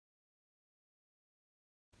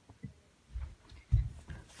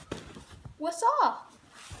What's up?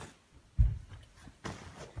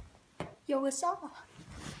 Yo, what's up?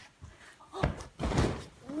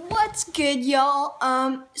 What's good, y'all?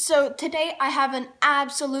 So today I have an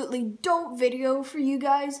absolutely dope video for you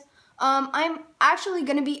guys. I'm actually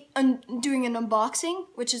gonna be doing an unboxing,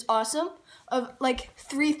 which is awesome, of like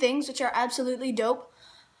 3 things which are absolutely dope.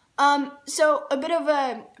 So a bit of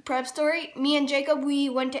a prep story. Me and Jacob, we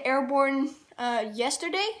went to Airborne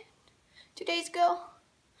yesterday, 2 days ago.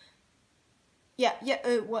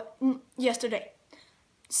 Yesterday,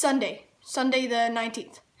 Sunday the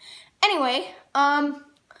 19th. Anyway,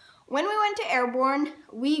 when we went to Airborne,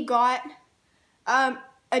 we got a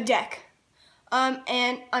deck.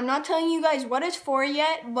 And I'm not telling you guys what it's for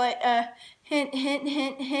yet, but hint.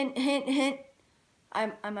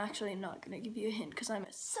 I'm actually not gonna give you a hint because I'm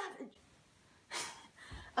a savage.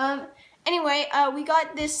 Anyway, we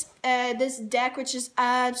got this this deck, which is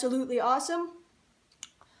absolutely awesome.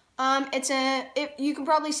 You can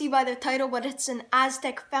probably see by the title, but it's an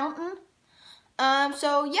Aztek fountain.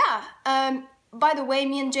 So yeah. By the way,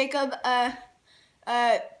 me and Jacob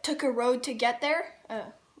took a road to get there.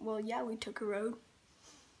 Well, yeah, we took a road.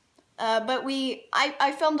 But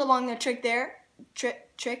I filmed along the trip there.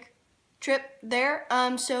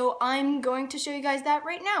 So I'm going to show you guys that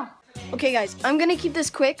right now. Okay, guys, I'm gonna keep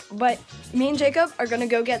this quick, but me and Jacob are gonna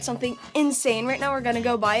go get something insane right now. We're gonna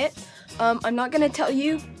go buy it. I'm not gonna tell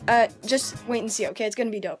you. Just wait and see. Okay, it's gonna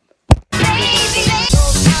be dope.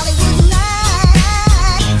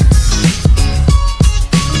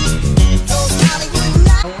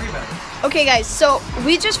 Okay guys, so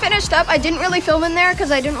we just finished up. I didn't really film in there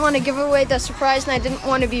because I didn't want to give away the surprise and I didn't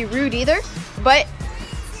want to be rude either. But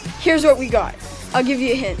here's what we got. I'll give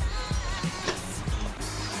you a hint.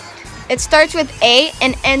 It starts with A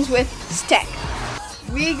and ends with Stek.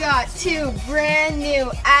 We got 2 brand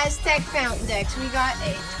new Aztek fountain decks. We got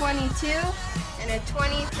a 22 and a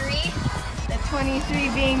 23. The 23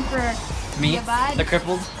 being for me, Yabad, the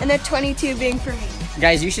crippled, and the 22 being for me.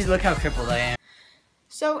 Guys, you should look how crippled I am.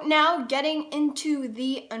 So now getting into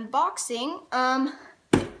the unboxing,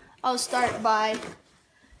 I'll start by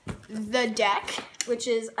the deck, which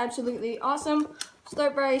is absolutely awesome.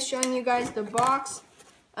 Start by showing you guys the box.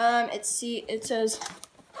 It says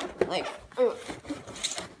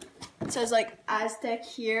like Aztek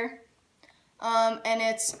here, and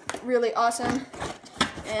it's really awesome.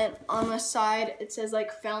 And on the side it says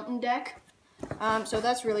like fountain deck, so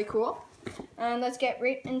that's really cool. Let's get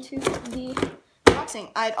right into the unboxing.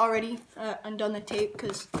 I'd already undone the tape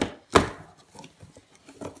because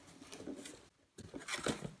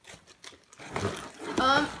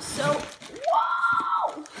so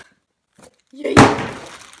wow, yeah.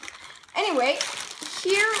 Anyway,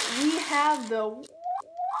 here we have the wow,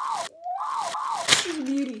 this is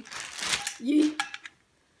beauty. Yeah.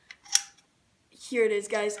 Here it is,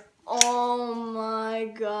 guys. Oh my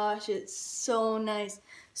gosh, it's so nice.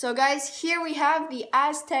 So guys, here we have the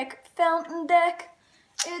Aztek fountain deck.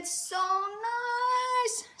 It's so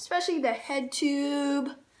nice, especially the head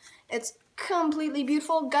tube. It's completely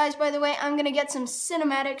beautiful. Guys, by the way, I'm gonna get some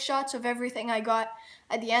cinematic shots of everything I got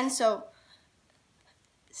at the end, so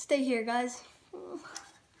stay here, guys.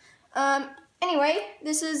 Anyway,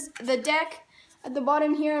 this is the deck. At the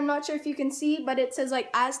bottom here, I'm not sure if you can see, but it says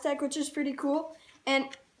like Aztek, which is pretty cool. And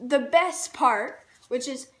the best part, which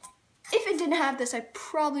is, if it didn't have this, I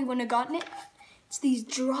probably wouldn't have gotten it. It's these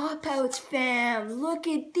dropouts, fam. Look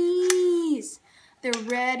at these. They're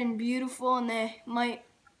red and beautiful, and they might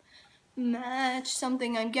match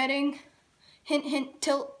something I'm getting. Hint, hint,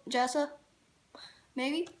 tilt, Jessa.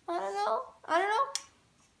 Maybe? I don't know.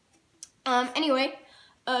 Anyway,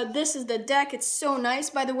 this is the deck. It's so nice.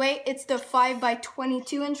 By the way, it's the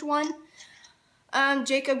 5x22 inch one.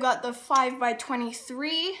 Jacob got the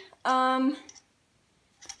 5x23. And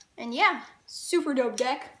yeah, super dope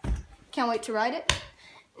deck. Can't wait to ride it.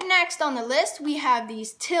 Next on the list, we have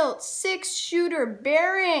these Tilt 6-shooter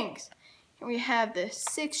bearings. And we have the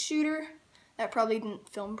 6-shooter. That probably didn't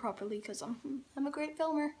film properly because I'm a great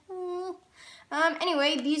filmer.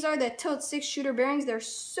 Anyway, these are the Tilt 6-shooter bearings. They're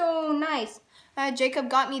so nice. Jacob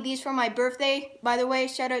got me these for my birthday. By the way,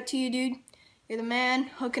 shout out to you, dude. You're the man,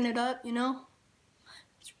 hooking it up, you know.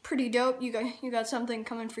 It's pretty dope. You got something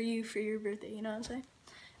coming for you for your birthday, you know what I'm saying?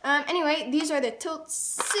 Anyway, these are the Tilt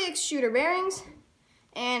 6-shooter bearings.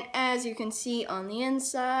 And as you can see on the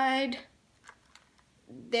inside,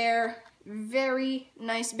 they're very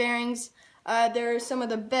nice bearings. They're some of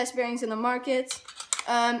the best bearings in the market.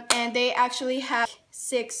 And they actually have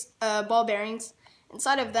 6 ball bearings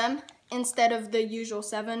inside of them instead of the usual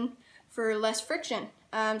 7 for less friction.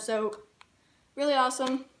 So really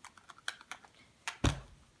awesome.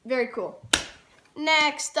 Very cool.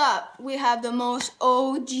 Next up, we have the most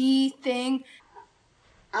OG thing.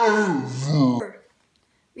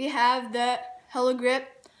 We have the Hello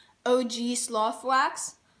Grip OG Sloth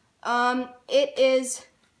Wax. It is,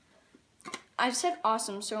 I've said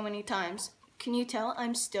awesome so many times. Can you tell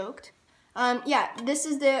I'm stoked? Yeah, this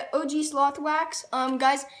is the OG Sloth Wax.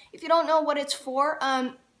 Guys, if you don't know what it's for,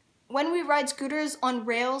 when we ride scooters on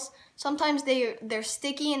rails, sometimes they're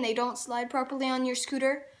sticky and they don't slide properly on your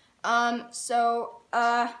scooter. And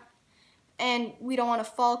we don't want to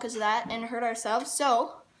fall because of that and hurt ourselves.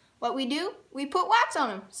 So what we do, we put wax on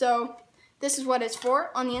them. So this is what it's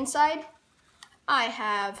for. On the inside, I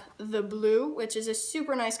have the blue, which is a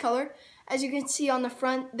super nice color. As you can see on the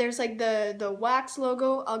front, there's like the wax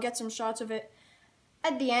logo. I'll get some shots of it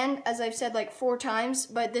at the end, as I've said like 4 times,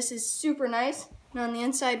 but this is super nice. And on the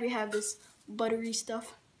inside, we have this buttery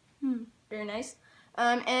stuff. Very nice.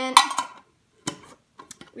 And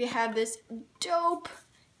we have this dope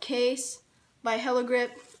case by Hello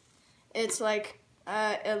Grip. It's like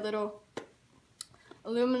a little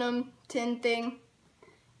aluminum tin thing.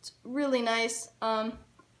 It's really nice.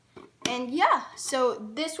 And yeah, so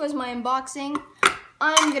this was my unboxing.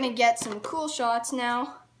 I'm gonna get some cool shots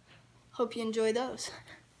now. Hope you enjoy those.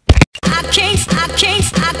 I can't stay.